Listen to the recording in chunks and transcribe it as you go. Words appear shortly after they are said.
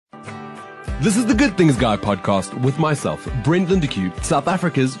This is the Good Things Guy podcast with myself, Brent Lindeque, South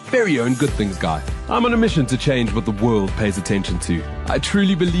Africa's very own Good Things Guy. I'm on a mission to change what the world pays attention to. I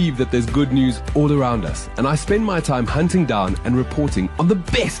truly believe that there's good news all around us, and I spend my time hunting down and reporting on the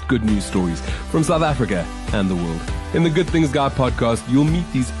best good news stories from South Africa and the world. In the Good Things Guy podcast, you'll meet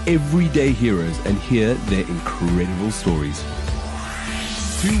these everyday heroes and hear their incredible stories.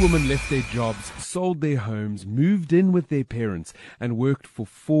 Two women left their jobs, sold their homes, moved in with their parents, and worked for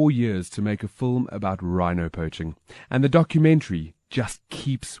 4 years to make a film about rhino poaching. And the documentary just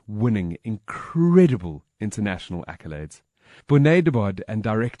keeps winning incredible international accolades. Bonnet Debod and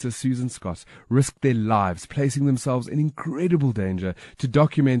director Susan Scott risked their lives, placing themselves in incredible danger to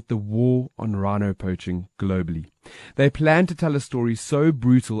document the war on rhino poaching globally. They plan to tell a story so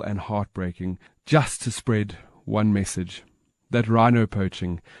brutal and heartbreaking just to spread one message: that rhino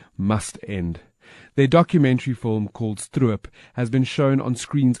poaching must end. Their documentary film called STROOP has been shown on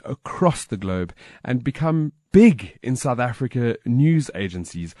screens across the globe and become big in South Africa news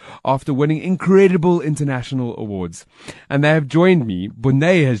agencies after winning incredible international awards. And they have joined me,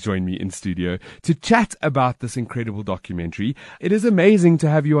 Bonnet has joined me in studio to chat about this incredible documentary. It is amazing to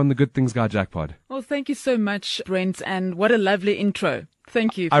have you on the Good Things Guy Jackpot. Well, thank you so much, Brent, and what a lovely intro.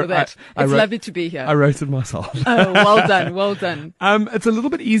 Thank you for that. It's lovely to be here. I wrote it myself. Oh, well done, well done. It's a little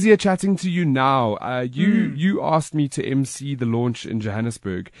bit easier chatting to you now. You asked me to MC the launch in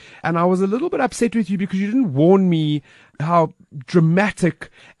Johannesburg, and I was a little bit upset with you because you didn't warn me how dramatic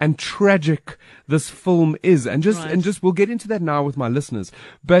and tragic this film is. And just we'll get into that now with my listeners.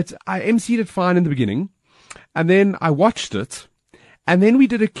 But I MC'd it fine in the beginning, and then I watched it. And then we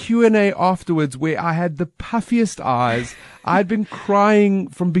did a Q&A afterwards where I had the puffiest eyes. I'd been crying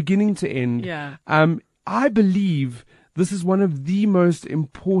from beginning to end. Yeah. I believe this is one of the most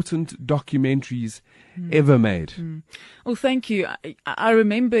important documentaries ever made. Well, thank you. I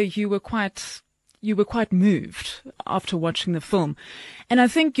remember you were quite moved after watching the film. And I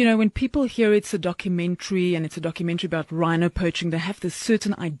think, when people hear it's a documentary and it's a documentary about rhino poaching, they have this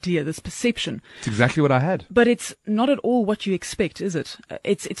certain idea, this perception. It's exactly what I had. But it's not at all what you expect, is it?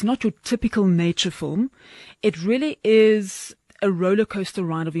 It's not your typical nature film. It really is a roller coaster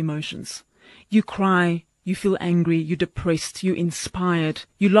ride of emotions. You cry, you feel angry, you're depressed, you're inspired,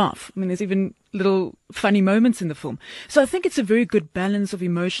 you laugh. I mean, there's even little funny moments in the film. So I think it's a very good balance of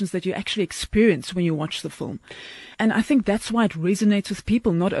emotions that you actually experience when you watch the film. And I think that's why it resonates with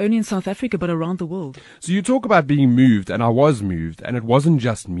people, not only in South Africa, but around the world. So you talk about being moved, and I was moved, and it wasn't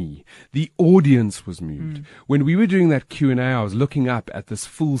just me. The audience was moved. When we were doing that Q&A, I was looking up at this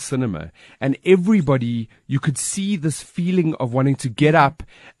full cinema, and everybody, you could see this feeling of wanting to get up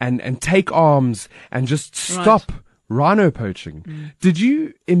and take arms and just stop rhino poaching. Did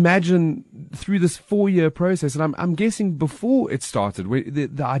you imagine through this 4-year process, and I'm guessing before it started,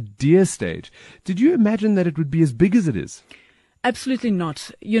 the idea stage, did you imagine that it would be as big as it is? Absolutely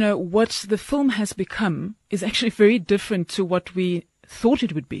not. What the film has become is actually very different to what we thought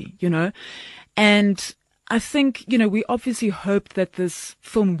it would be, And I think, we obviously hoped that this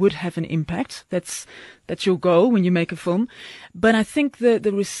film would have an impact. That's your goal when you make a film. But I think the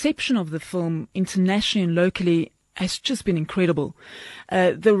reception of the film internationally and locally has just been incredible.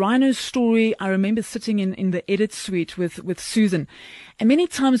 The rhino story, I remember sitting in the edit suite with Susan, and many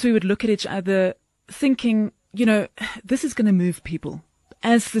times we would look at each other thinking, this is going to move people,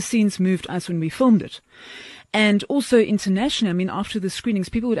 as the scenes moved us when we filmed it. And also internationally, after the screenings,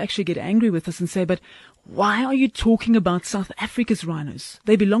 people would actually get angry with us and say, but why are you talking about South Africa's rhinos?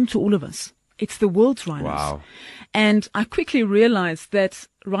 They belong to all of us. It's the world's rhinos. Wow. And I quickly realized that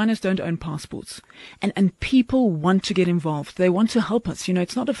rhinos don't own passports. And people want to get involved. They want to help us.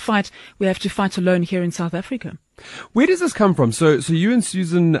 It's not a fight we have to fight alone here in South Africa. Where does this come from? So you and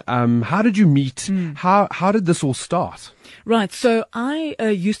Susan, how did you meet? How did this all start? Right. So I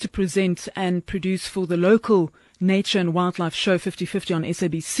used to present and produce for the local nature and wildlife show 50/50 on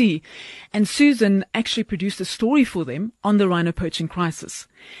SABC. And Susan actually produced a story for them on the rhino poaching crisis.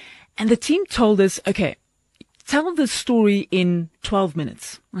 And the team told us, okay, tell the story in 12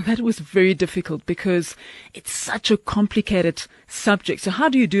 minutes. Well, that was very difficult because it's such a complicated subject. So how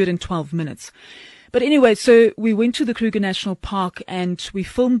do you do it in 12 minutes? But anyway, so we went to the Kruger National Park and we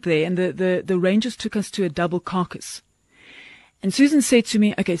filmed there, and the rangers took us to a double carcass. And Susan said to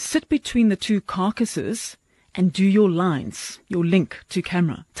me, okay, sit between the two carcasses and do your lines, your link to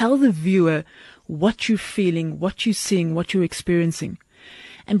camera. Tell the viewer what you're feeling, what you're seeing, what you're experiencing.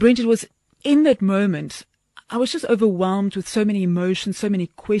 And Brent, it was in that moment, I was just overwhelmed with so many emotions, so many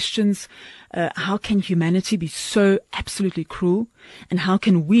questions. How can humanity be so absolutely cruel? And how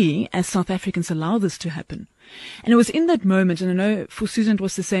can we, as South Africans, allow this to happen? And it was in that moment, and I know for Susan it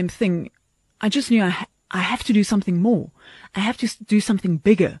was the same thing, I just knew I have to do something more. I have to do something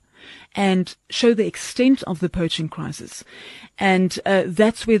bigger and show the extent of the poaching crisis. And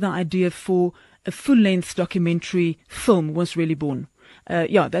that's where the idea for a full-length documentary film was really born.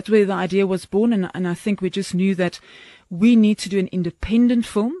 That's where the idea was born, and I think we just knew that we need to do an independent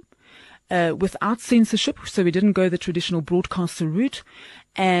film without censorship, so we didn't go the traditional broadcaster route.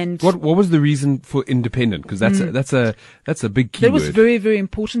 And what was the reason for independent? Because that's a big keyword. That was very, very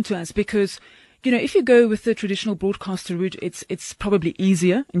important to us because, if you go with the traditional broadcaster route, it's probably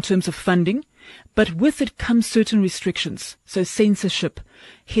easier in terms of funding, but with it comes certain restrictions. So censorship,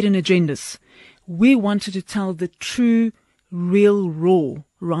 hidden agendas. We wanted to tell the true, real, raw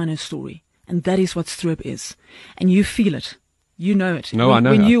Rhino story. And that is what STROOP is. And you feel it. You know it. No, I know.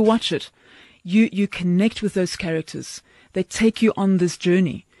 When you watch it, you connect with those characters. They take you on this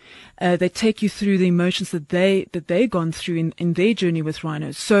journey. They take you through the emotions that they've gone through in their journey with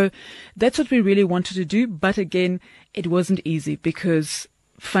rhinos. So that's what we really wanted to do. But again, it wasn't easy because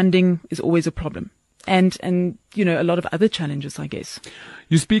funding is always a problem. And a lot of other challenges, I guess.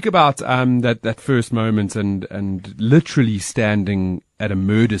 You speak about that first moment and literally standing at a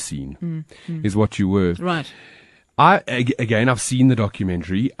murder scene is what you were. Right. I've seen the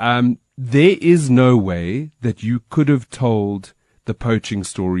documentary. There is no way that you could have told the poaching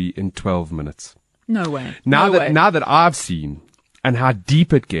story in 12 minutes. No way. Now that I've seen and how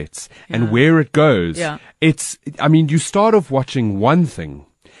deep it gets and where it goes, you start off watching one thing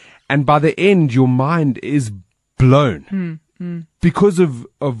and by the end your mind is blown because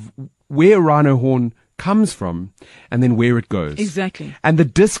of where rhino horn comes from and then where it goes. Exactly. And the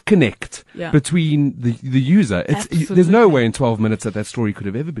disconnect between the user. There's no way in 12 minutes that story could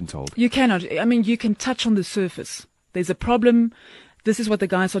have ever been told. You cannot. You can touch on the surface. There's a problem. This is what the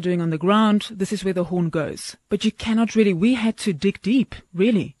guys are doing on the ground. This is where the horn goes. But you cannot really. We had to dig deep,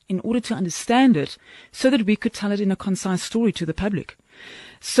 really, in order to understand it so that we could tell it in a concise story to the public.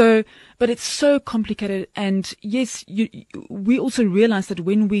 So, but it's so complicated. And yes, we also realized that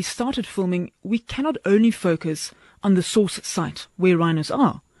when we started filming, we cannot only focus on the source site where rhinos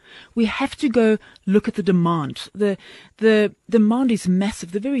are. We have to go look at the demand. The demand is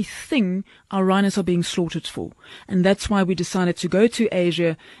massive. The very thing our rhinos are being slaughtered for. And that's why we decided to go to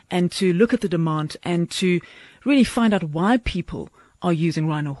Asia and to look at the demand and to really find out why people are using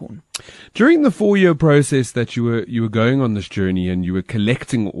rhino horn. During the 4-year process that you were going on this journey and you were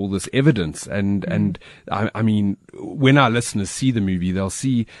collecting all this evidence and when our listeners see the movie, they'll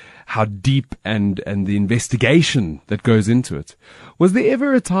see how deep and the investigation that goes into it. Was there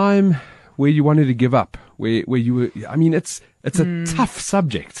ever a time where you wanted to give up? Where you were, it's a tough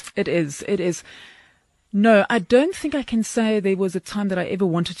subject. It is. No, I don't think I can say there was a time that I ever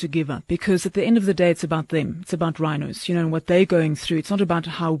wanted to give up because at the end of the day, it's about them. It's about rhinos, and what they're going through. It's not about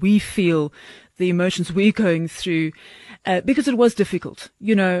how we feel, the emotions we're going through, because it was difficult.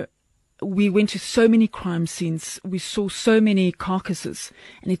 We went to so many crime scenes. We saw so many carcasses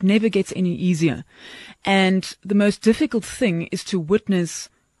and it never gets any easier. And the most difficult thing is to witness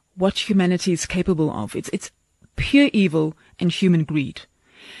what humanity is capable of. It's pure evil and human greed.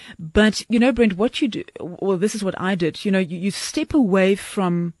 But, Brent, what you do, well, this is what I did. You step away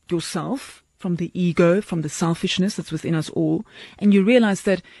from yourself, from the ego, from the selfishness that's within us all, and you realize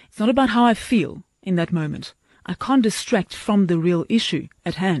that it's not about how I feel in that moment. I can't distract from the real issue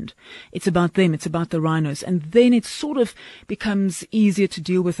at hand. It's about them. It's about the rhinos. And then it sort of becomes easier to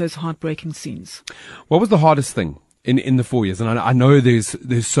deal with those heartbreaking scenes. What was the hardest thing in the 4 years? And I know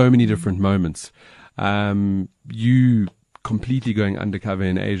there's so many different moments. You completely going undercover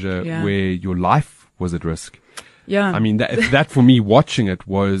in Asia where your life was at risk. Yeah. That for me watching it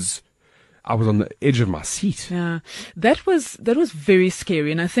I was on the edge of my seat. Yeah. That was very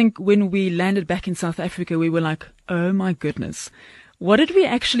scary. And I think when we landed back in South Africa, we were like, oh my goodness, what did we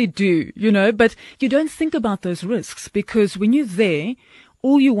actually do? But you don't think about those risks because when you're there,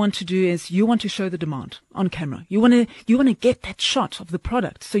 all you want to do is you want to show the demand on camera. You want to get that shot of the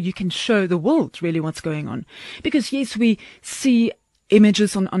product so you can show the world really what's going on. Because yes, we see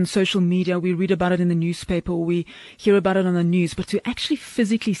images on social media. We read about it in the newspaper. Or we hear about it on the news, but to actually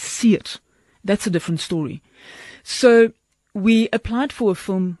physically see it, that's a different story. So we applied for a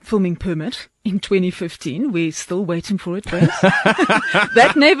filming permit in 2015. We're still waiting for it, Brent.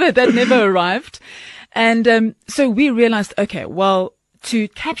 That never arrived. And so we realized, okay, well, to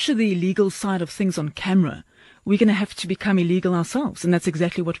capture the illegal side of things on camera, we're going to have to become illegal ourselves. And that's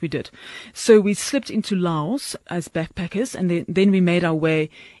exactly what we did. So we slipped into Laos as backpackers, and then we made our way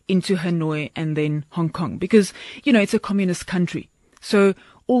into Hanoi and then Hong Kong because, it's a communist country. So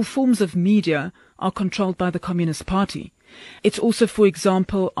all forms of media are controlled by the Communist Party. It's also, for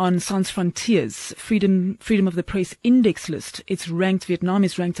example, on Sans Frontiers, Freedom of the Press index list. Vietnam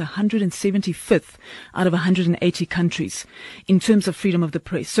is ranked 175th out of 180 countries in terms of freedom of the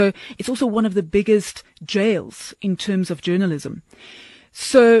press. So it's also one of the biggest jails in terms of journalism.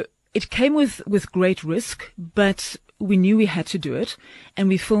 So it came with great risk, but we knew we had to do it, and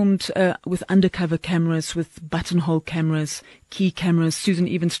we filmed with undercover cameras, with buttonhole cameras, key cameras. Susan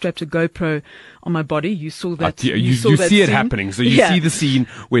even strapped a GoPro on my body. You saw that. You see it happening. So you see the scene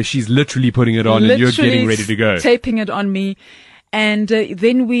where she's literally putting it on and you're getting ready to go. Taping it on me. And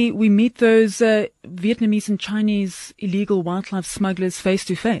then we meet those Vietnamese and Chinese illegal wildlife smugglers face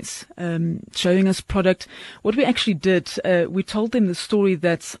to face, showing us product. What we actually did, we told them the story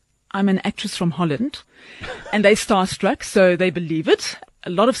that I'm an actress from Holland, and they starstruck, so they believe it. A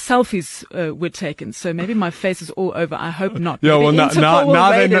lot of selfies were taken, so maybe my face is all over. I hope not. Yeah, maybe well,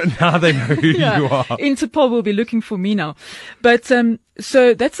 now they know who you are. Interpol will be looking for me now. But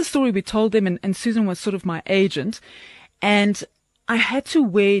so that's the story we told them, and Susan was sort of my agent, and I had to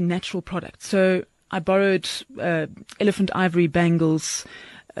wear natural products. So I borrowed elephant ivory bangles,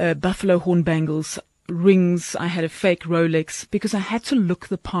 buffalo horn bangles, rings. I had a fake Rolex because I had to look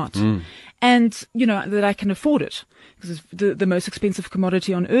the part, and that I can afford it because it's the most expensive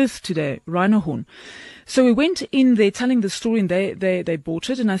commodity on earth today, rhino horn. So we went in there telling the story, and they bought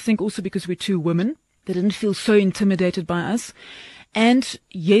it. And I think also because we're two women, they didn't feel so intimidated by us. And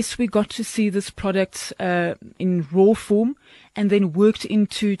yes, we got to see this product in raw form, and then worked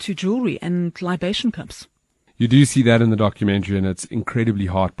into jewelry and libation cups. You do see that in the documentary, and it's incredibly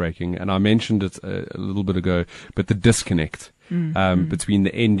heartbreaking. And I mentioned it a little bit ago, but the disconnect between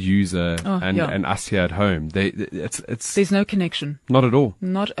the end user and us here at home, there's no connection. Not at all.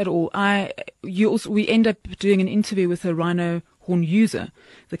 Not at all. We end up doing an interview with a rhino horn user,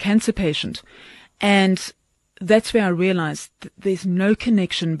 the cancer patient, and that's where I realized there's no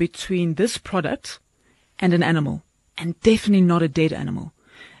connection between this product and an animal, and definitely not a dead animal.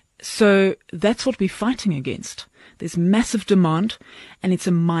 So that's what we're fighting against. There's massive demand, and it's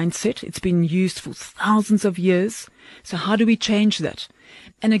a mindset. It's been used for thousands of years. So how do we change that?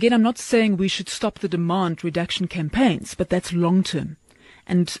 And again, I'm not saying we should stop the demand reduction campaigns, but that's long term.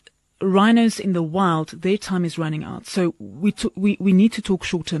 And rhinos in the wild, their time is running out. So we need to talk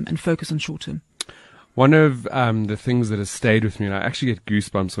short term and focus on short term. One of the things that has stayed with me, and I actually get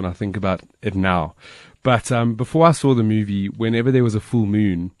goosebumps when I think about it now, but before I saw the movie, whenever there was a full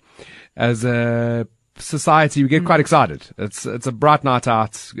moon, as a society, we get quite excited. It's a bright night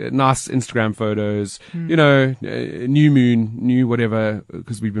out, nice Instagram photos, new moon, new whatever,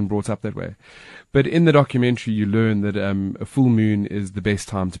 because we've been brought up that way. But in the documentary, you learn that a full moon is the best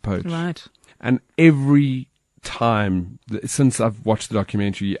time to poach. Right. And every time since I've watched the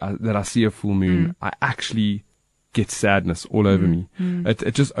documentary that I see a full moon, I actually get sadness all over me.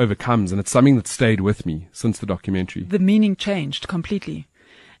 It just overcomes, and it's something that stayed with me since the documentary. The meaning changed completely.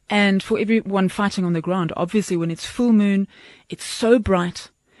 And for everyone fighting on the ground, obviously when it's full moon, it's so bright.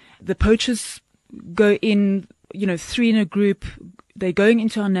 The poachers go in, 3 in a group. They're going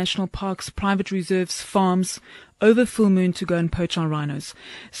into our national parks, private reserves, farms, over full moon to go and poach our rhinos.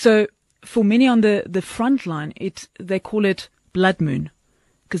 So for many on the front line, they call it blood moon,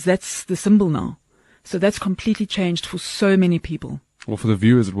 because that's the symbol now. So that's completely changed for so many people. Well, for the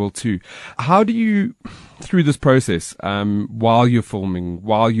viewers it will too. How do you, through this process, while you're filming,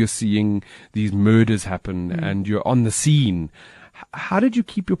 while you're seeing these murders happen and you're on the scene, how did you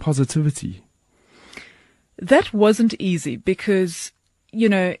keep your positivity? That wasn't easy because,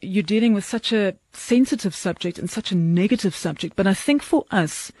 you're dealing with such a sensitive subject and such a negative subject. But I think for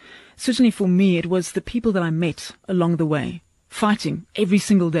us, certainly for me, it was the people that I met along the way, fighting every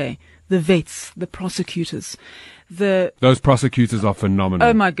single day, the vets, the prosecutors. Those prosecutors are phenomenal.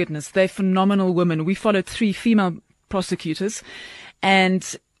 Oh my goodness, they're phenomenal women. We followed 3 female prosecutors,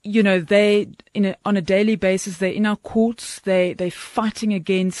 and they on a daily basis they're in our courts. They're fighting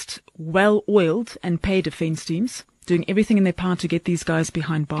against well-oiled and paid defense teams, doing everything in their power to get these guys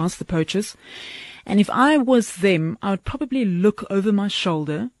behind bars, the poachers. And if I was them, I would probably look over my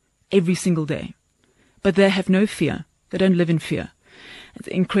shoulder every single day. But they have no fear. They don't live in fear. It's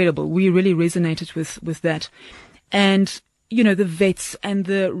incredible. We really resonated with that. And, the vets and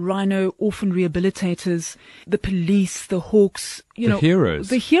the rhino orphan rehabilitators, the police, the hawks, the heroes.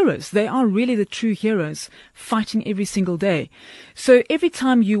 The heroes. They are really the true heroes, fighting every single day. So every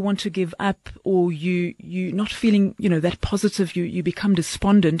time you want to give up, or you're not feeling, that positive, you become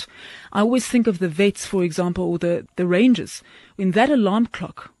despondent. I always think of the vets, for example, or the rangers. When that alarm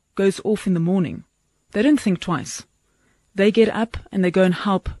clock goes off in the morning, they don't think twice. They get up and they go and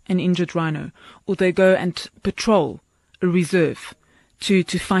help an injured rhino, or they go and patrol a reserve to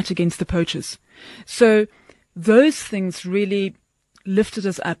fight against the poachers. So those things really lifted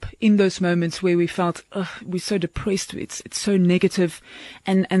us up in those moments where we felt, we're so depressed. It's so negative.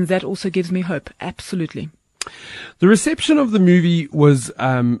 And that also gives me hope. Absolutely. The reception of the movie was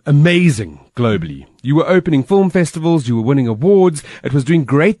amazing globally. You were opening film festivals, you were winning awards, it was doing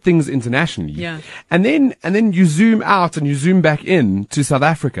great things internationally. Yeah. And then you zoom out and you zoom back in to South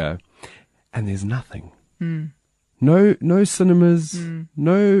Africa and there's nothing. No cinemas,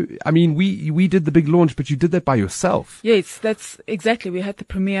 no, I mean, we did the big launch, but you did that by yourself. Yes, that's exactly. We had the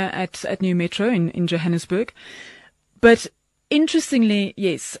premiere at New Metro in Johannesburg. But interestingly,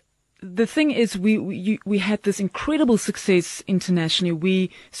 yes, the thing is we had this incredible success internationally. We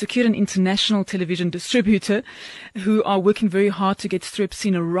secured an international television distributor who are working very hard to get Stroop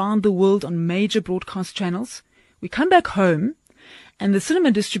seen around the world on major broadcast channels. We come back home, and the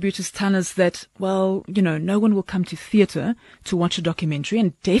cinema distributors tell us that, well, no one will come to theatre to watch a documentary,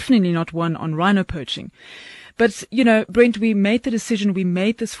 and definitely not one on rhino poaching. But, Brent, we made the decision, we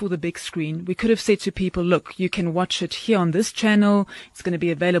made this for the big screen. We could have said to people, look, you can watch it here on this channel. It's going to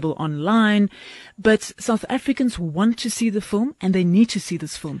be available online. But South Africans want to see the film, and they need to see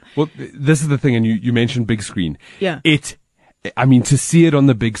this film. Well, this is the thing, and you mentioned big screen. Yeah. To see it on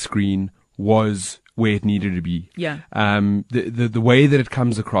the big screen was where it needed to be. Yeah. The way that it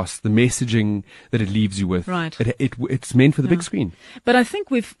comes across, the messaging that it leaves you with. Right. It's meant for the big screen. But I think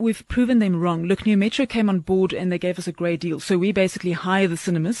we've proven them wrong. Look, New Metro came on board and they gave us a great deal. So we basically hire the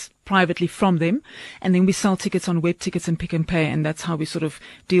cinemas privately from them, and then we sell tickets on web tickets and Pick and Pay, and that's how we sort of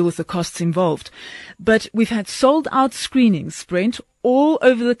deal with the costs involved. But we've had sold out screenings, Brent, all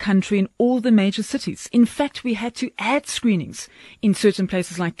over the country in all the major cities. In fact, we had to add screenings in certain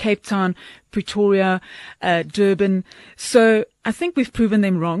places like Cape Town, Pretoria, Durban. So I think we've proven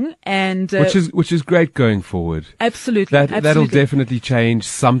them wrong, and which is great going forward. Absolutely, that'll definitely change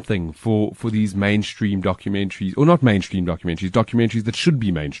something for these mainstream documentaries, or not mainstream documentaries that should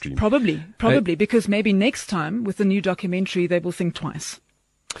be mainstream. Probably, because maybe next time with the new documentary they will think twice.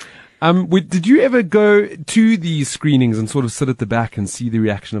 Did you ever go to these screenings and sort of sit at the back and see the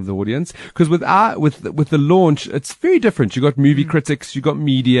reaction of the audience? Because with the launch, it's very different. You got movie critics, you got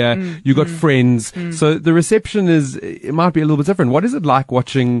media, you got friends. So the reception it might be a little bit different. What is it like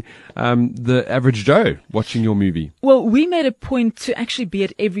watching the average Joe watching your movie? Well, we made a point to actually be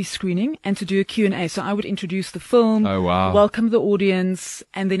at every screening and to do a Q&A. So I would introduce the film, welcome the audience,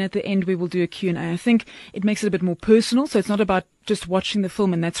 and then at the end we will do a Q&A. I think it makes it a bit more personal. So it's not about just watching the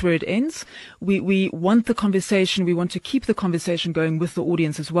film and that's where it ends. We want the conversation. We want to keep the conversation going with the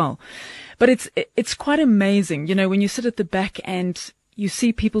audience as well. But it's quite amazing, when you sit at the back and you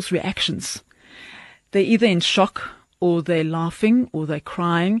see people's reactions. They're either in shock or they're laughing or they're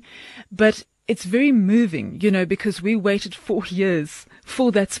crying. But it's very moving, because we waited 4 years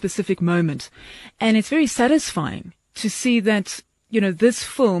for that specific moment. And it's very satisfying to see that, this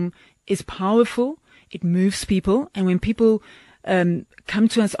film is powerful. It moves people. And when people come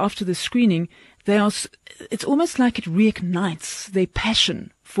to us after the screening, it's almost like it reignites their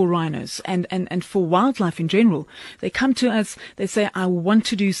passion for rhinos and for wildlife in general. They come to us, they say, I want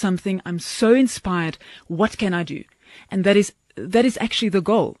to do something. I'm so inspired. What can I do? And that is actually the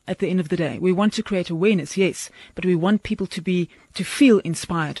goal at the end of the day. We want to create awareness, yes, but we want people to feel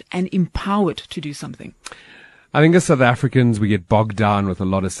inspired and empowered to do something. I think as South Africans, we get bogged down with a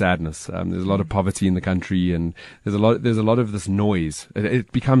lot of sadness. There's a lot of poverty in the country, and there's a lot of this noise.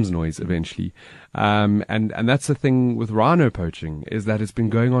 It becomes noise eventually. And that's the thing with rhino poaching, is that it's been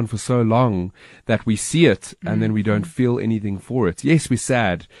going on for so long that we see it and then we don't feel anything for it. Yes, we're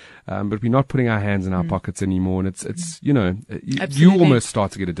sad, but we're not putting our hands in our pockets anymore. And you almost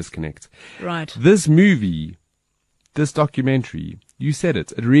start to get a disconnect. Right. This movie, this documentary, you said it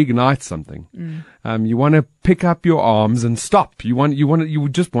reignites something. You want to pick up your arms and stop. You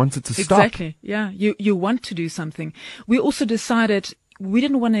just want it to stop. Exactly. Yeah. You want to do something. We also decided we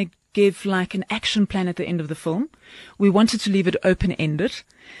didn't want to give like an action plan at the end of the film. We wanted to leave it open-ended.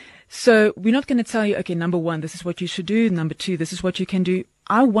 So we're not going to tell you, okay, number 1, this is what you should do. Number 2, this is what you can do.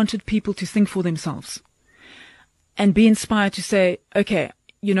 I wanted people to think for themselves and be inspired to say, okay,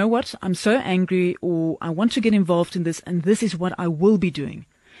 you know what? I'm so angry, or I want to get involved in this, and this is what I will be doing,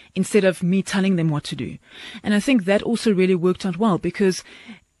 instead of me telling them what to do. And I think that also really worked out well, because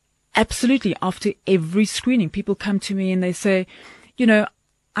absolutely after every screening, people come to me and they say,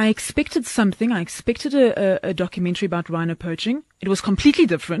 I expected something. I expected a documentary about rhino poaching. It was completely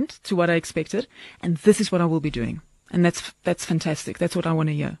different to what I expected, and this is what I will be doing. And that's fantastic. That's what I want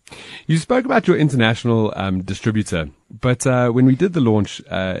to hear. You spoke about your international distributor, but when we did the launch,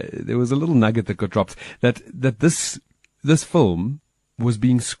 there was a little nugget that got dropped that this this film was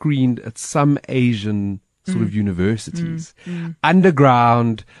being screened at some Asian sort of universities.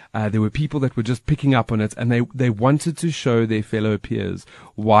 Underground, there were people that were just picking up on it, and they wanted to show their fellow peers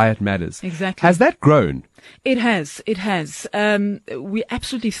why it matters. Exactly. Has that grown? It has. We're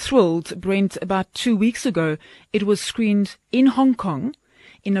absolutely thrilled, Brent. About 2 weeks ago, it was screened in Hong Kong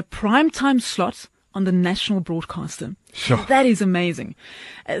in a primetime slot on the national broadcaster. Sure. That is amazing.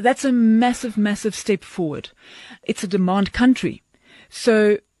 That's a massive, massive step forward. It's a demand country.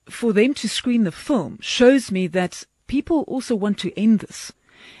 So for them to screen the film shows me that people also want to end this.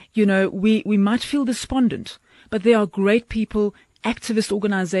 You know, we might feel despondent, but there are great people, activist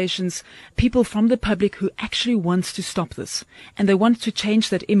organizations, people from the public who actually wants to stop this. And they want to change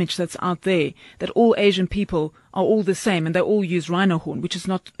that image that's out there, that all Asian people are all the same and they all use rhino horn, which is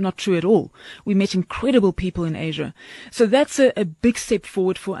not true at all. We met incredible people in Asia. So that's a big step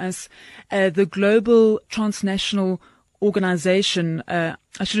forward for us. The global transnational organization, I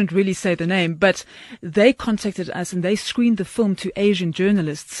shouldn't really say the name, but they contacted us and they screened the film to Asian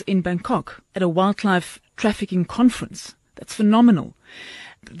journalists in Bangkok at a wildlife trafficking conference. That's phenomenal.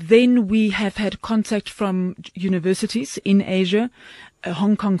 Then we have had contact from universities in Asia,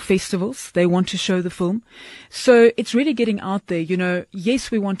 Hong Kong festivals. They want to show the film. So it's really getting out there. You know,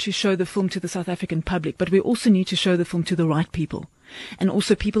 yes, we want to show the film to the South African public, but we also need to show the film to the right people. And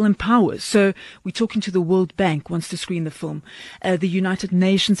also people in power. So we're talking to the World Bank, wants to screen the film, the United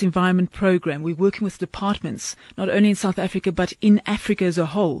Nations Environment Program. We're working with departments, not only in South Africa, but in Africa as a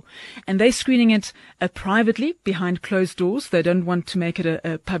whole. And they're screening it privately behind closed doors. They don't want to make it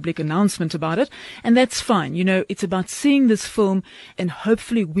a public announcement about it. And that's fine. You know, it's about seeing this film and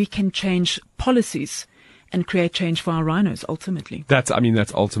hopefully we can change policies and create change for our rhinos, ultimately. That's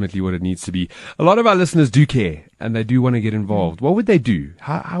ultimately what it needs to be. A lot of our listeners do care and they do want to get involved. What would they do?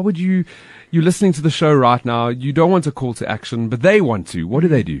 How would you're listening to the show right now, you don't want a call to action, but they want to. What do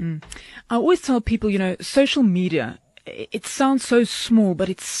they do? I always tell people, you know, social media, it sounds so small, but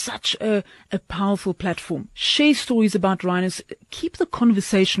it's such a powerful platform. Share stories about rhinos. Keep the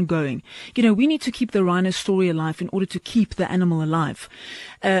conversation going. You know, we need to keep the rhino story alive in order to keep the animal alive.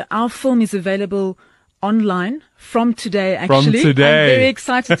 Our film is available online from today, actually. From today. I'm very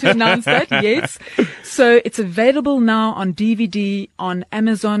excited to announce that, yes. So it's available now on DVD, on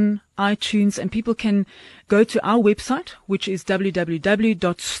Amazon, iTunes, and people can go to our website, which is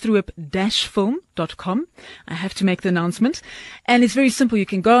www.stroop-film.com. I have to make the announcement. And it's very simple. You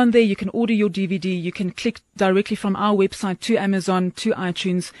can go on there, you can order your DVD, you can click directly from our website to Amazon, to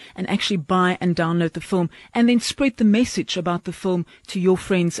iTunes, and actually buy and download the film, and then spread the message about the film to your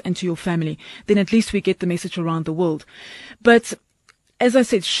friends and to your family. Then at least we get the message around the world. But as I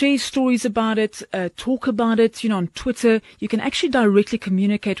said, share stories about it, talk about it, you know, on Twitter. You can actually directly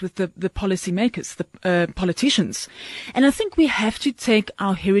communicate with the policymakers, the politicians. And I think we have to take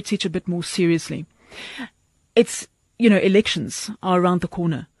our heritage a bit more seriously. It's, you know, elections are around the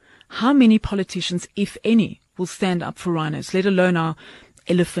corner. How many politicians, if any, will stand up for rhinos, let alone our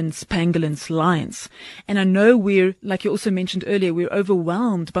elephants, pangolins, lions? And I know we're, like you also mentioned earlier, we're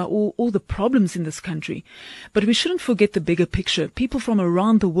overwhelmed by all the problems in this country. But we shouldn't forget the bigger picture. People from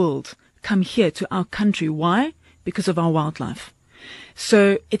around the world come here to our country. Why? Because of our wildlife.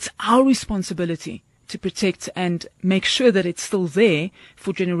 So it's our responsibility to protect and make sure that it's still there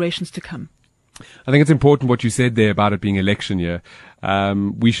for generations to come. I think it's important what you said there about it being election year.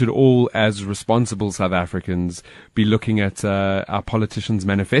 We should all, as responsible South Africans, be looking at our politicians'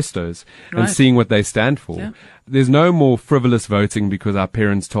 manifestos and seeing what they stand for. Yeah. There's no more frivolous voting because our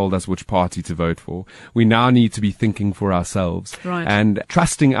parents told us which party to vote for. We now need to be thinking for ourselves and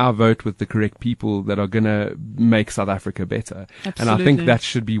trusting our vote with the correct people that are going to make South Africa better. Absolutely. And I think that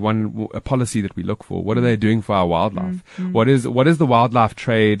should be a policy that we look for. What are they doing for our wildlife? What is the wildlife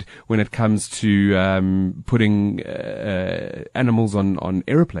trade when it comes to putting animals on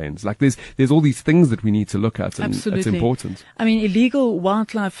airplanes? Like there's all these things that we need to look at, and it's important. I mean, illegal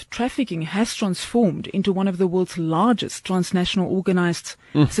wildlife trafficking has transformed into one of the world's largest transnational organized,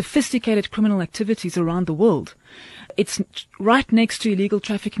 sophisticated criminal activities around the world. It's right next to illegal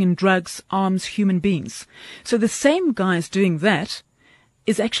trafficking in drugs, arms, human beings. So the same guys doing that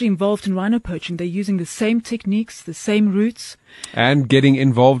is actually involved in rhino poaching. They're using the same techniques, the same routes. And getting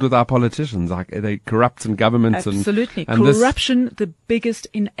involved with our politicians. Like they corrupt in governments. Absolutely. And corruption, the biggest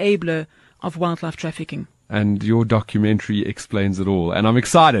enabler of wildlife trafficking. And your documentary explains it all. And I'm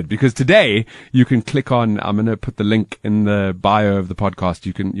excited because today you can click on, I'm going to put the link in the bio of the podcast.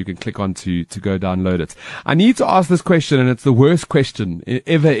 You can click on to go download it. I need to ask this question, and it's the worst question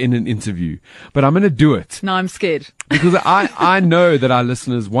ever in an interview, but I'm going to do it. No, I'm scared. Because I know that our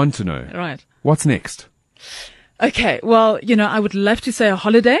listeners want to know. Right. What's next? Okay, well, I would love to say a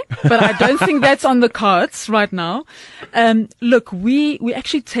holiday, but I don't think that's on the cards right now. Look, we're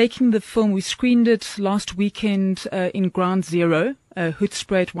actually taking the film. We screened it last weekend in Ground Zero,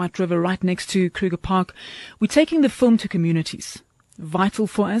 Hoedspruit, White River, right next to Kruger Park. We're taking the film to communities. Vital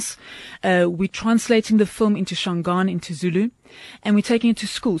for us. We're translating the film into Shangaan, into Zulu, and we're taking it to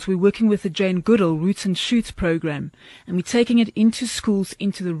schools. We're working with the Jane Goodall Roots and Shoots program, and we're taking it into schools,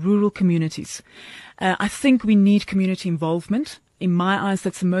 into the rural communities. I think we need community involvement. In my eyes,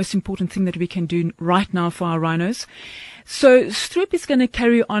 that's the most important thing that we can do right now for our rhinos. So STROOP is going to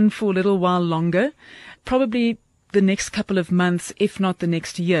carry on for a little while longer, probably the next couple of months, if not the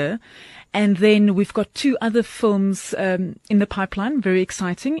next year. And then we've got 2 other films in the pipeline, very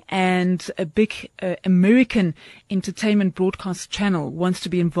exciting, and a big American entertainment broadcast channel wants to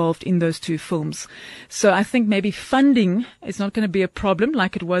be involved in those 2 films. So I think maybe funding is not going to be a problem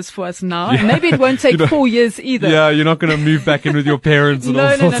like it was for us now. And maybe it won't take 4 years either. Yeah, you're not going to move back in with your parents and all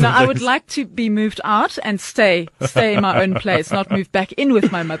sorts of things. No. I would like to be moved out and stay in my own place, not move back in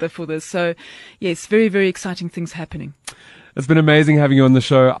with my mother for this. So yes, very, very exciting things happening. It's been amazing having you on the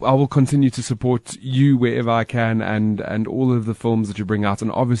show. I will continue to support you wherever I can and all of the films that you bring out, and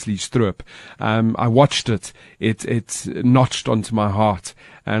obviously STROOP. I watched it. It notched onto my heart,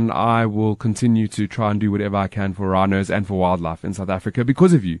 and I will continue to try and do whatever I can for rhinos and for wildlife in South Africa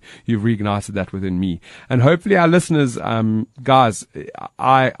because of you. You've reignited that within me. And hopefully our listeners, guys,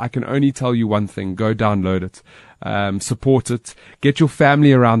 I can only tell you one thing. Go download it. Support it, get your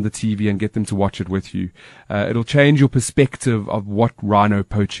family around the TV and get them to watch it with you. It'll change your perspective of what rhino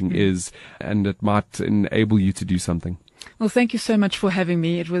poaching is, and it might enable you to do something. Well, thank you so much for having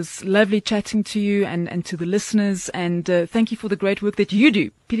me. It was lovely chatting to you and to the listeners, and thank you for the great work that you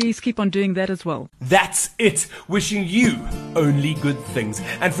do. Please keep on doing that as well. That's it. Wishing you only good things.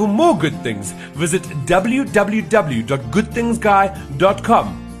 And for more good things, visit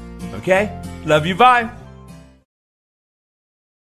www.goodthingsguy.com. Okay? Love you, bye.